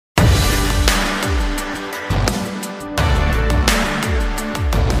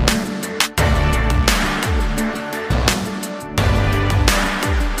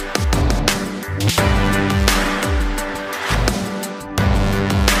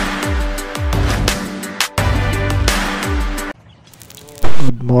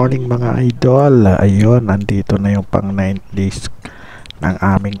Good morning mga idol. Ayun, nandito na yung pang 9th days ng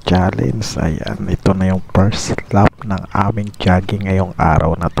aming challenge. Ayan, ito na yung first lap ng aming jogging ngayong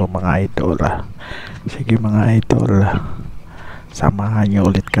araw na to mga idol. Sige mga idol, samahan nyo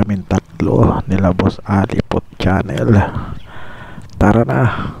ulit kaming tatlo nila Boss Ali Pot Channel. Tara na.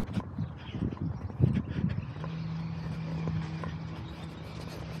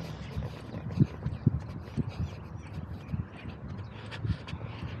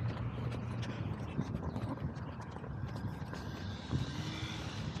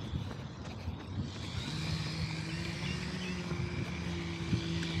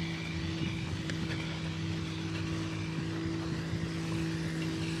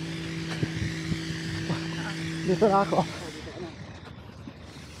 Dito na ako.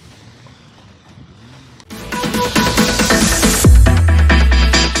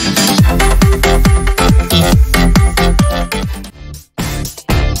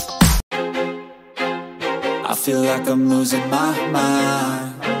 I feel like I'm losing my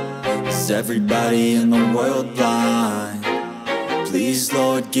mind. Is everybody in the world blind? Please,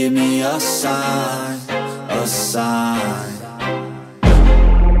 Lord, give me a sign, a sign.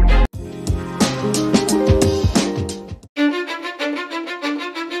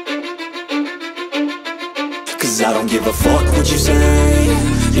 I don't give a fuck what you say.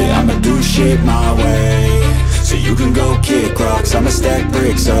 Yeah, I'ma do shit my way. So you can go kick rocks, I'ma stack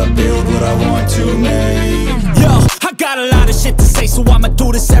bricks up, build what I want to make. Yo, I got a lot of shit to say, so I'ma do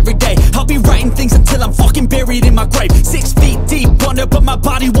this every day. I'll be writing things until I'm fucking buried in my grave. 6 feet deep under, but my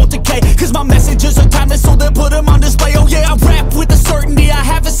body won't decay. Cause my messages are timeless, so they'll put them on display. Oh yeah, I rap with a certainty, I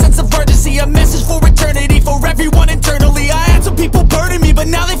have a sense of urgency. A message for eternity, for everyone internally. I had some people burning me, but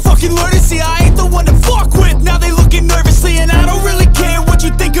now they fucking learn to see I ain't the one to fuck with. Now they looking nervously, and I don't really care what you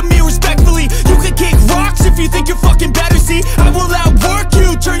think of me respectfully. You can kick rocks if you think you're fucking better, see I will outwork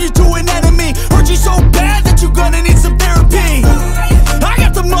you, turn you to an enemy. Hurt you so bad that you're gonna need some therapy. I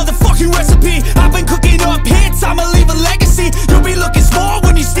got the motherfucking recipe, I've been cooking up hits, I'ma leave a legacy. You'll be looking small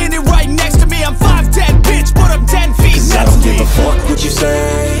when you're standing right next to me. I'm 5'10", bitch, but I'm 10 feet next to me. I don't give a fuck what you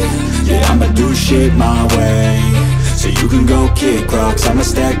say. Yeah, I'ma do shit my way. So you can go kick rocks, I'ma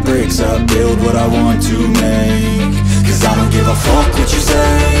stack bricks up, build what I want to make. Cause I don't give a fuck what you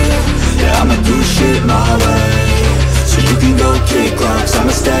say. Yeah, I'ma do shit my way. So you can go kick rocks, I'ma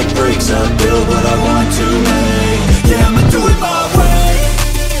stack bricks up, build what I want to make. Yeah, I'ma do it my way.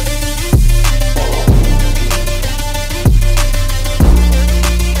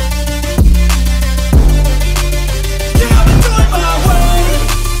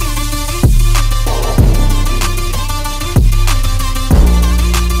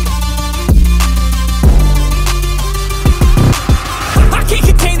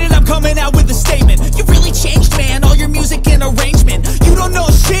 Coming out with a statement. You really changed, man, all your music and arrangement. You don't know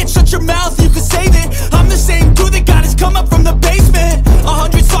shit, shut your mouth, you can save it. I'm the same dude that got his come up from the basement.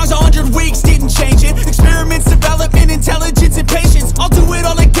 100 songs, 100 weeks, didn't change it. Experiments, development, intelligence, and patience. I'll do it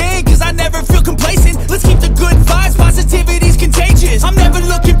all again, cause I never feel complacent. Let's keep the good vibes, positivity's contagious. I'm never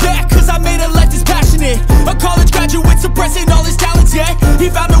looking back, cause I made a life that's passionate. A college graduate suppressing all his talents, yeah.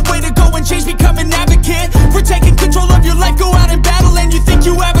 He found a way to go and change, become an advocate. For taking control of your life, go out and battle. And you think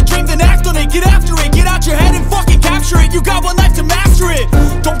you have a dream, then act on it. Get after it, get out your head and fucking capture it. You got one life to master it.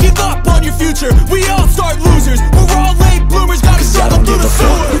 Don't give up on your future, we all start losers. We're all late bloomers, gotta struggle through the sewer.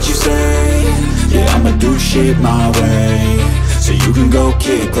 I don't give a fuck what you say. Yeah, I'ma do shit my way. So you can go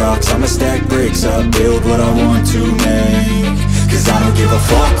kick rocks, I'ma stack bricks up, build what I want to make. Cause I don't give a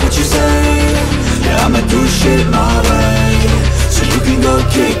fuck what you say. Yeah, I'ma do shit my way. So you can go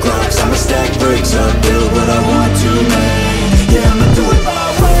kick rocks, I'ma stack bricks up, build what I want to make. Yeah, I'ma do it my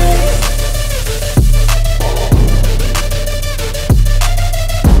way.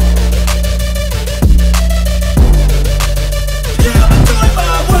 Yeah, I'ma do it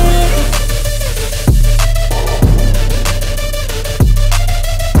my way.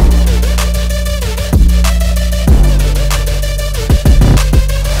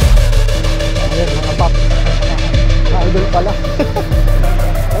 Ayan, mga pop. Idol pala.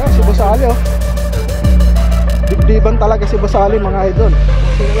 Ayan, si Boss Ali, oh. Dibdiban talaga si Boss Ali, mga idol.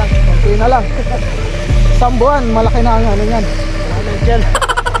 Konti na lang. Isang buwan, malaki na ang ano yan.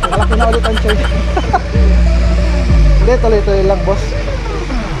 Malaki na ulit ang chain. Hindi, tuloy-tuloy lang, boss.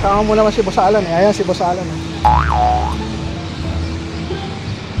 Sama mo naman si Boss Alan, eh. Ayan si Boss Alan, eh.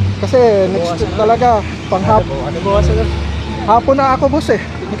 Kasi next week talaga, panghapon. Ano buwas na? Hapon na ako, boss, eh.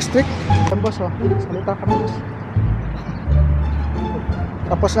 Next week. Ayan, boss, oh. Salita kami, boss.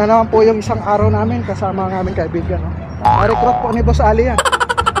 Tapos na naman po yung isang araw namin kasama ang aming kaibigan, no? Na-recruit po ni Boss Ali yan.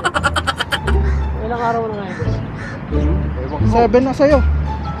 Ilang araw na ngayon, boss? 7 na sa'yo.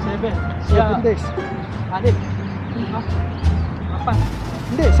 7 days. Anim. Ha? Apat.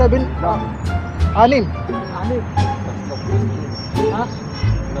 Hindi, 7. 6. Anim. Ha?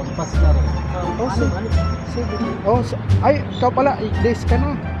 Lampas na rin. Oh, Anim. 7. Oh, ay, ikaw pala, 8 days ka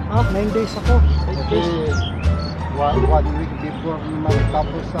na. Ha? 9 days ako. Kasi 1 week before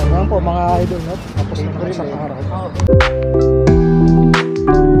matapos Ayan po mga idol, no? Tapos na ng isang araw. Oh.